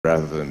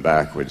rather than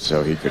backwards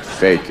so he could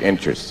fake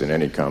interest in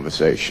any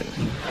conversation.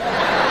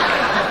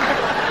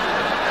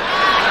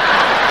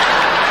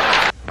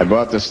 I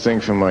bought this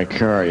thing for my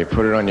car. You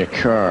put it on your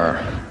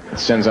car. It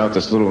sends out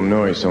this little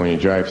noise so when you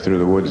drive through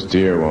the woods,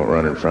 deer won't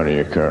run in front of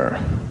your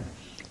car.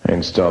 I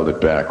installed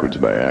it backwards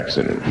by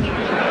accident.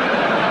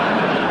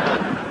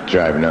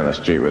 Driving down the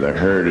street with a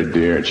herd of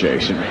deer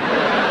chasing me.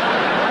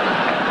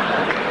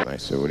 I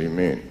said, what do you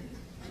mean?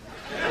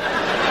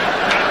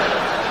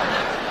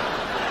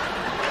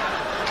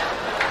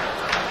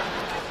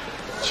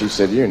 She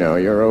said, you know,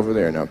 you're over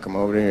there, now come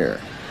over here.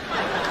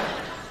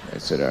 I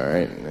said, all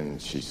right, and then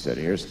she said,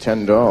 here's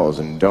 $10,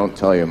 and don't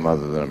tell your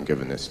mother that I'm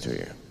giving this to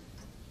you.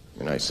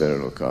 And I said,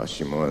 it'll cost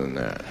you more than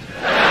that.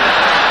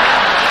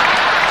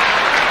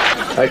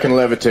 I can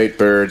levitate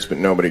birds, but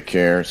nobody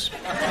cares.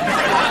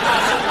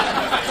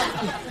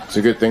 It's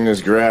a good thing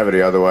there's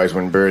gravity, otherwise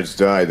when birds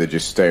die, they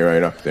just stay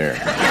right up there.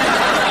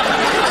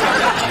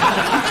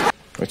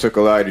 I took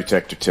a lie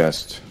detector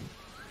test.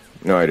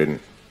 No, I didn't.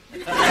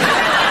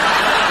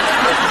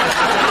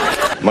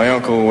 My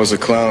uncle was a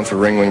clown for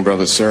Ringling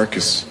Brothers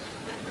Circus.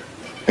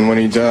 And when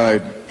he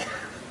died,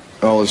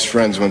 all his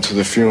friends went to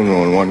the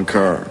funeral in one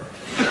car.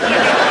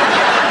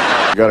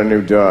 I got a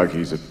new dog.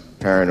 He's a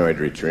paranoid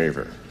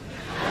retriever.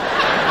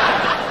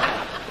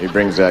 He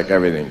brings back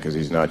everything because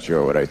he's not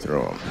sure what I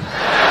threw him.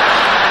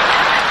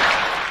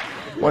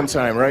 One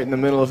time, right in the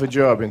middle of a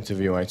job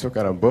interview, I took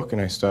out a book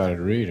and I started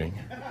reading.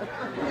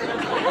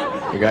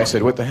 The guy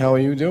said, what the hell are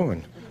you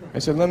doing? I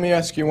said, let me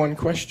ask you one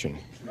question.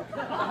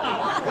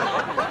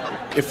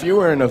 If you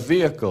were in a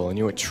vehicle and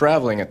you were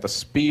traveling at the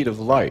speed of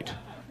light,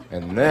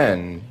 and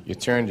then you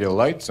turned your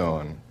lights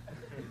on,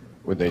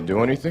 would they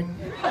do anything?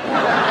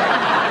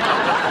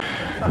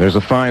 There's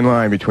a fine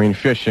line between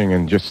fishing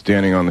and just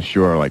standing on the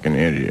shore like an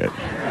idiot.